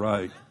walked to the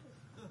right.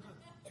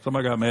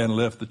 Somebody got mad and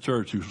left the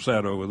church who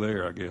sat over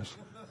there, I guess.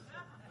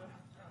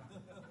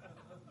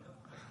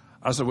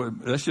 I said, well,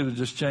 they should have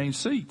just changed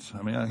seats.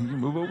 I mean, you can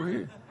move over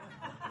here.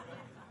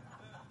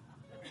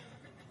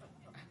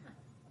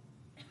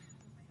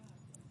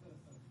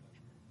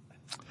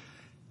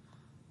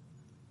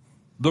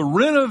 The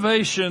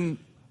renovation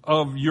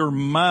of your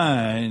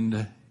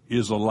mind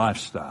is a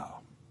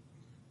lifestyle.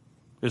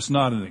 It's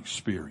not an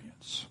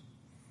experience.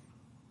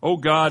 Oh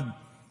God,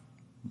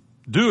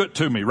 do it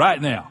to me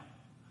right now.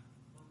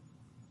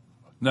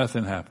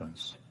 Nothing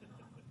happens.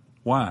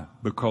 Why?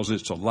 Because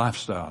it's a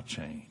lifestyle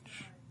change.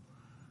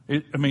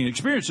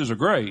 Experiences are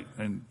great.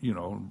 And,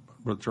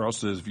 Brother Charles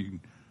says if you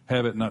can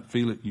have it, not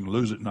feel it, you can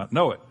lose it, not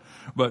know it.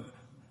 But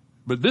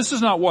this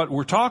is not what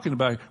we're talking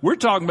about. We're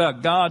talking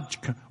about God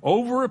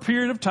over a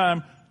period of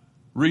time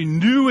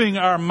renewing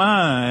our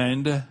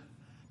mind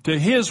to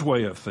his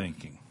way of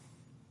thinking.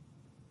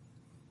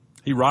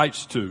 He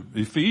writes to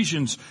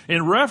Ephesians,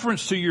 in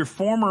reference to your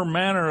former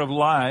manner of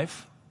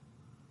life,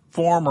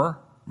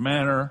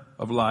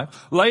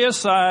 lay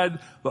aside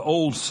the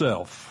old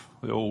self,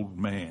 the old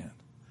man,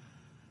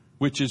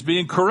 which is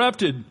being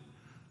corrupted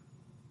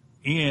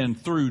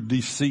through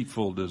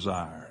deceitful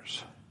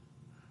desires.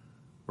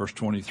 Verse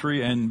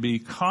 23, and be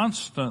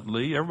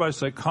constantly, everybody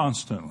say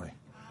constantly.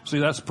 See,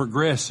 that's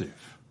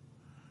progressive.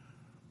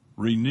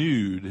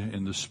 Renewed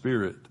in the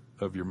spirit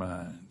of your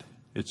mind.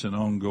 It's an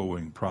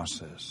ongoing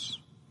process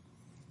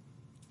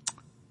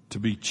to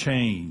be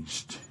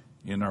changed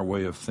in our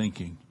way of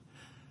thinking.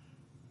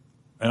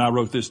 And I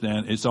wrote this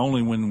down. It's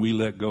only when we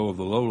let go of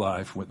the low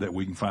life that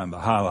we can find the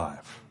high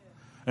life.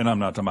 And I'm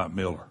not talking about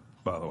Miller,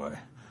 by the way.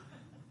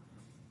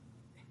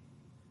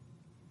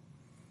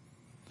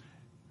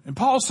 And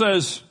Paul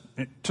says,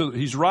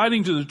 he's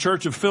writing to the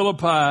church of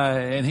Philippi,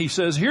 and he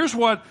says, here's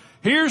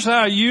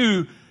how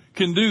you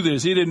can do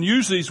this. He didn't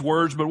use these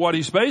words, but what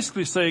he's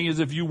basically saying is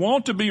if you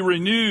want to be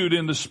renewed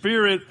in the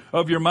spirit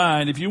of your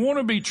mind, if you want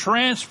to be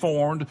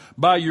transformed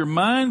by your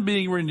mind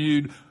being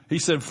renewed, he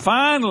said,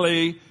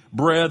 finally,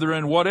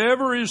 brethren,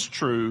 whatever is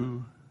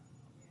true,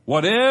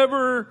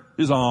 whatever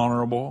is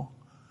honorable,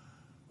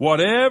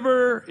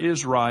 whatever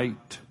is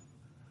right,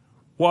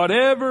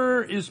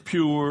 whatever is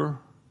pure,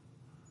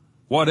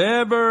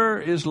 whatever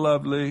is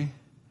lovely,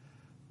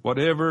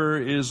 whatever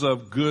is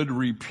of good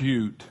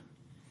repute,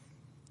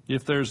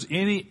 if there's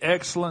any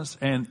excellence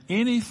and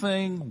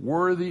anything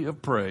worthy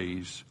of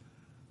praise,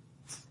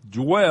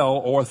 dwell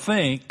or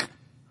think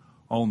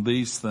on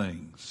these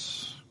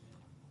things.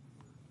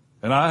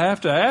 And I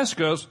have to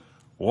ask us,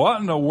 what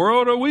in the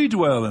world are we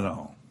dwelling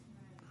on?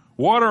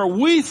 What are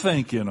we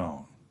thinking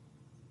on?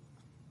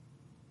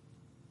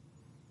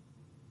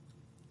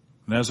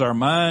 And as our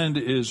mind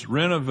is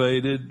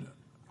renovated,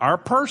 our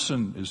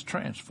person is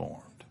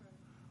transformed.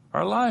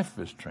 Our life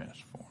is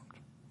transformed.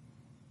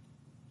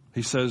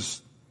 He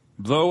says,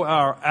 though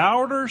our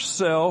outer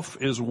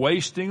self is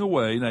wasting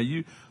away. Now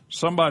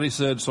somebody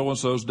said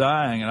so-and-so's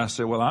dying, and I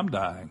said, well, I'm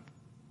dying.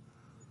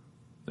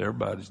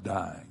 Everybody's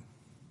dying.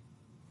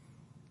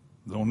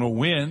 Don't know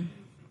when,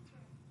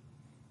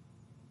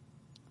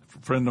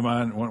 friend of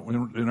mine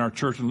in our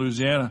church in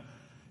Louisiana,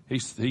 he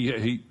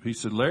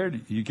said,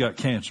 Larry, you got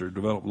cancer,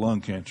 developed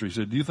lung cancer. He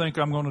said, do you think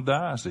I'm going to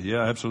die? I said,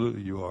 yeah,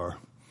 absolutely you are.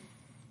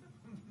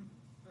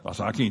 I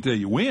said, I can't tell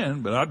you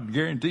when, but I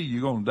guarantee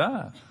you're going to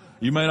die.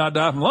 You may not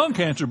die from lung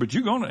cancer, but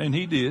you're going to, and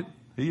he did.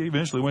 He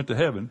eventually went to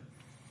heaven.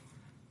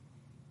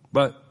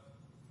 But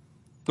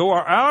though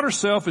our outer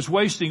self is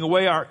wasting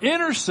away, our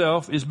inner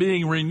self is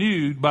being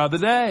renewed by the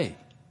day.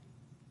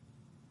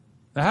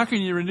 Now, how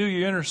can you renew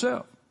your inner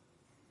self?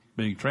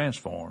 Being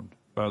transformed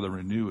by the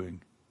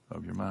renewing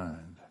of your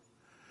mind.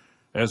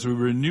 As we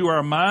renew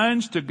our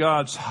minds to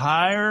God's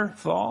higher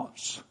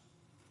thoughts,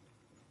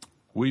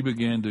 we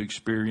begin to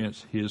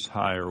experience His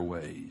higher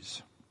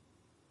ways.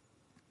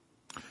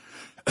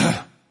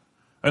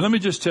 And let me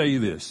just tell you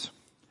this.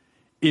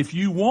 If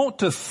you want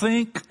to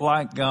think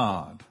like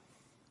God,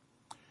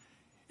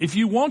 if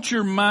you want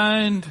your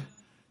mind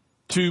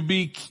to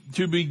be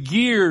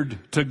geared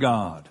to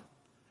God,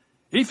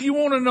 if you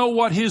want to know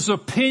what His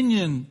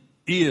opinion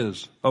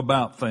is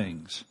about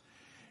things,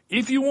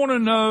 if you want to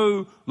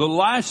know the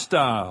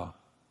lifestyle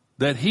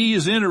that He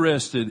is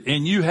interested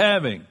in you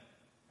having,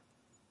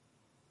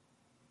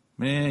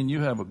 man, you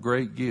have a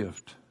great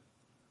gift.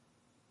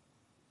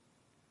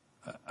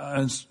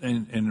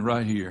 And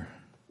right here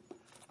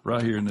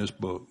in this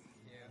book.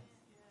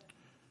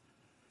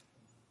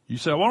 You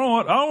say, well,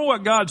 I don't know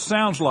what God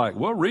sounds like.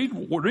 Well, read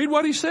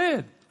what He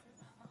said.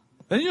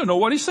 Then you'll know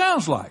what He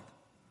sounds like.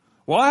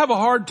 Well, I have a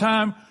hard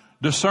time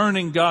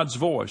discerning God's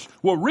voice.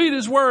 Well, read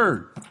His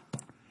Word.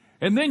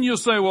 And then you'll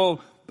say,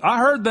 well, I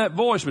heard that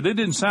voice, but it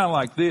didn't sound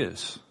like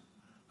this.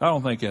 I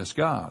don't think that's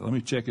God. Let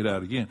me check it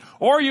out again.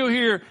 Or you'll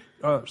hear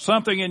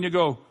something and you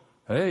go,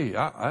 hey,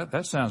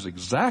 that sounds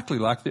exactly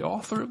like the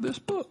author of this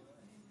book.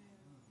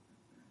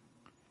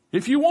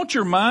 If you want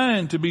your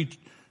mind to be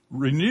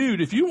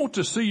renewed, if you want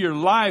to see your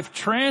life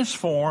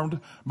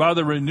transformed by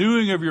the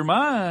renewing of your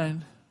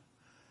mind,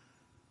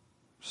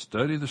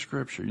 study the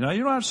Scripture. Now,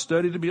 you don't have to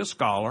study to be a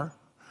scholar.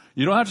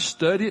 You don't have to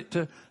study it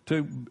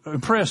to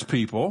impress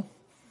people.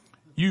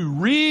 You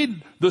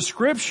read the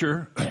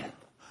Scripture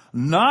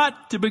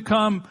not to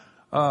become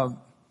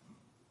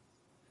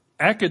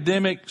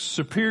academic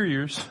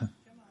superiors.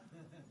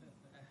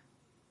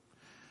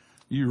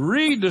 You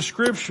read the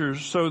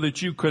Scriptures so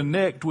that you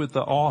connect with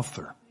the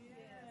author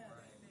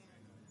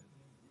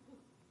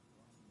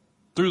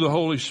through the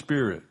Holy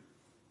Spirit.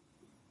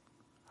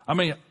 I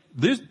mean,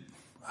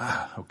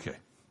 okay.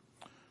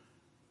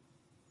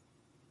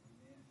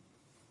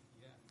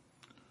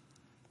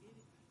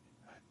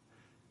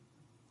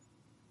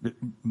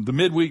 The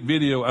midweek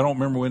video, I don't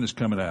remember when it's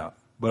coming out,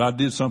 but I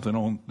did something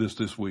on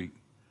this week.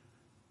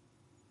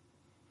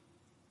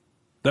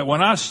 That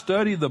when I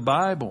study the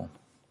Bible,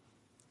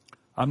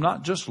 I'm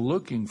not just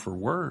looking for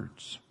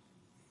words.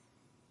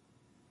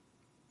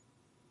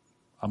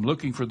 I'm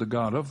looking for the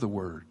God of the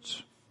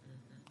words.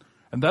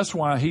 And that's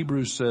why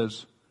Hebrews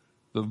says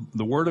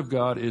the Word of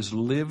God is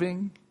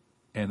living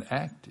and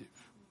active.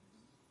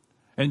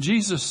 And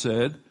Jesus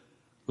said,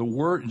 the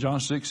word, John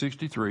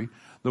 6:63,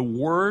 the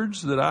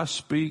words that I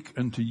speak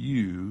unto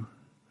you,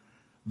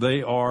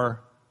 they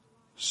are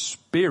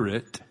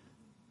spirit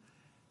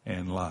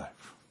and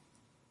life.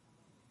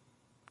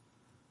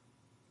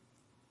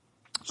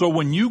 So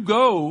when you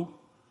go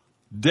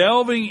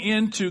delving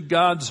into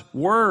God's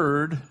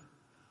Word,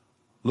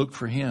 look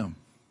for Him.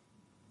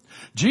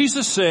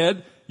 Jesus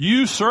said,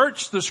 you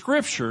search the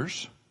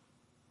Scriptures,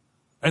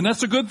 and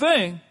that's a good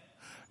thing.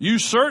 You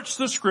search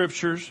the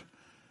Scriptures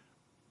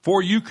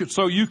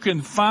so you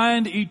can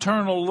find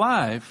eternal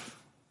life.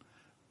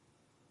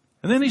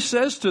 And then He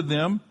says to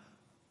them,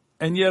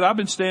 and yet I've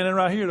been standing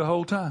right here the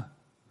whole time.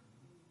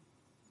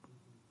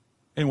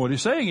 And what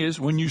He's saying is,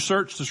 when you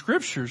search the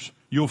Scriptures,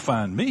 you'll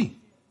find me.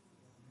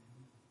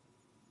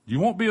 You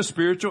won't be a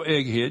spiritual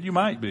egghead. You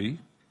might be.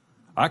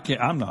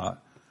 I'm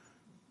not.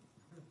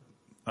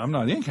 I'm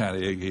not any kind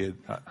of egghead.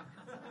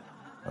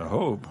 I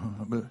hope.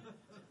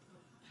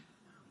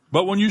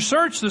 But when you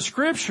search the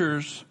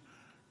Scriptures,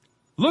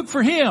 look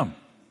for Him.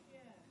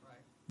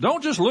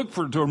 Don't just look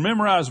to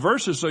memorize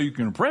verses so you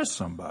can impress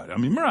somebody. I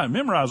mean,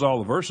 memorize all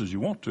the verses you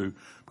want to,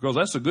 because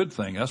that's a good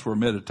thing. That's where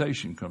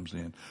meditation comes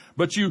in.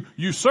 But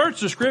you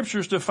search the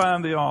Scriptures to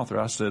find the author.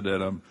 I said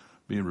that. I'm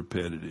being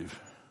repetitive.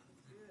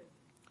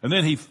 And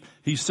then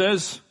he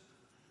says,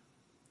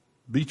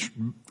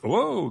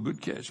 whoa, good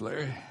catch,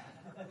 Larry.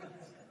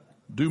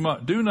 Do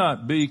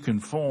not be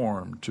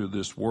conformed to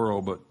this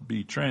world, but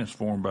be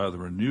transformed by the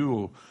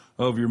renewal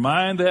of your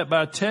mind, that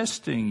by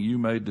testing you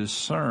may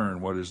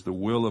discern what is the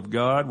will of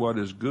God, what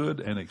is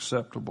good and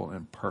acceptable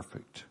and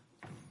perfect.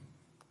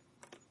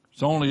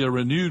 It's only a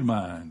renewed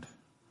mind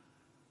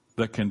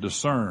that can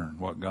discern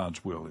what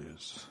God's will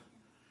is.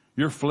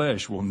 Your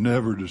flesh will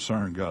never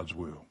discern God's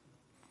will.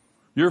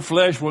 Your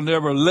flesh will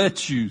never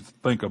let you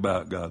think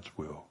about God's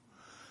will.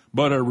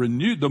 But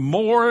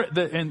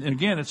and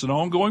again, it's an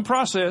ongoing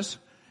process.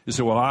 You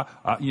say, well,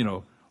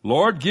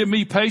 Lord, give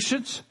me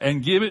patience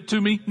and give it to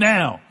me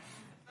now.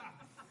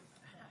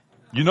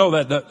 You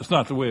know that's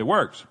not the way it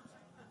works.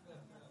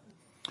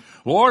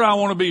 Lord, I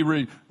want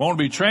to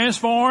be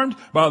transformed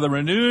by the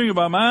renewing of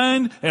my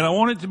mind, and I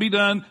want it to be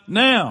done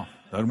now.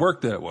 Doesn't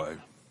work that way.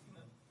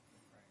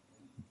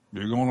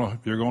 You're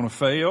going to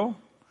fail.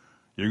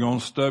 You're going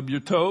to stub your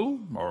toe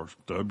or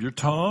stub your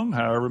tongue,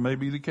 however may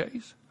be the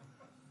case.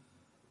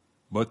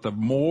 But the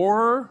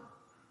more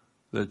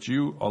that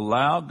you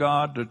allow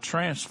God to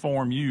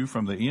transform you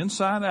from the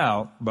inside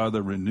out by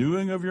the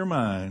renewing of your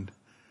mind,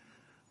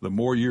 the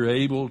more you're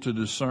able to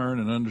discern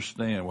and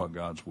understand what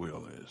God's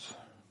will is.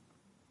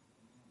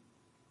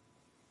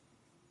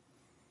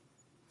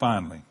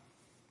 Finally,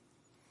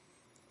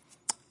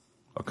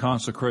 a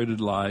consecrated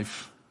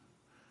life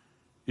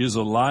is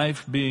a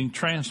life being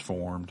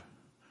transformed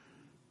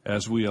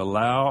as we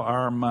allow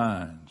our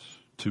minds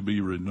to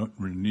be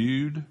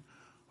renewed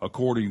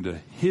according to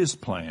His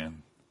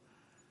plan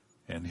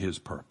and His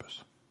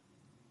purpose.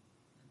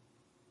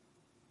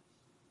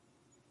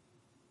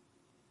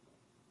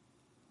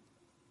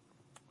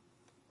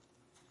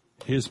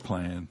 His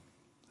plan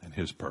and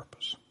His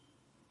purpose.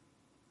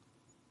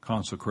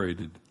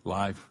 Consecrated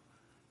life,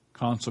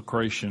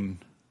 consecration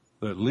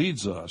that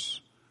leads us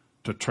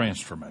to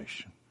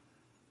transformation.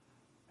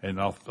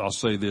 And I'll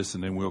say this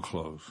and then we'll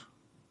close.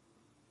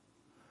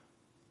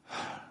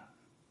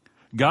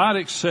 God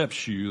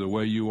accepts you the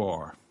way you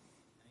are.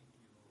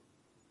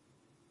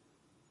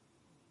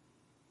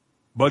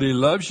 But He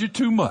loves you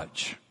too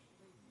much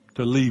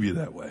to leave you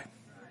that way.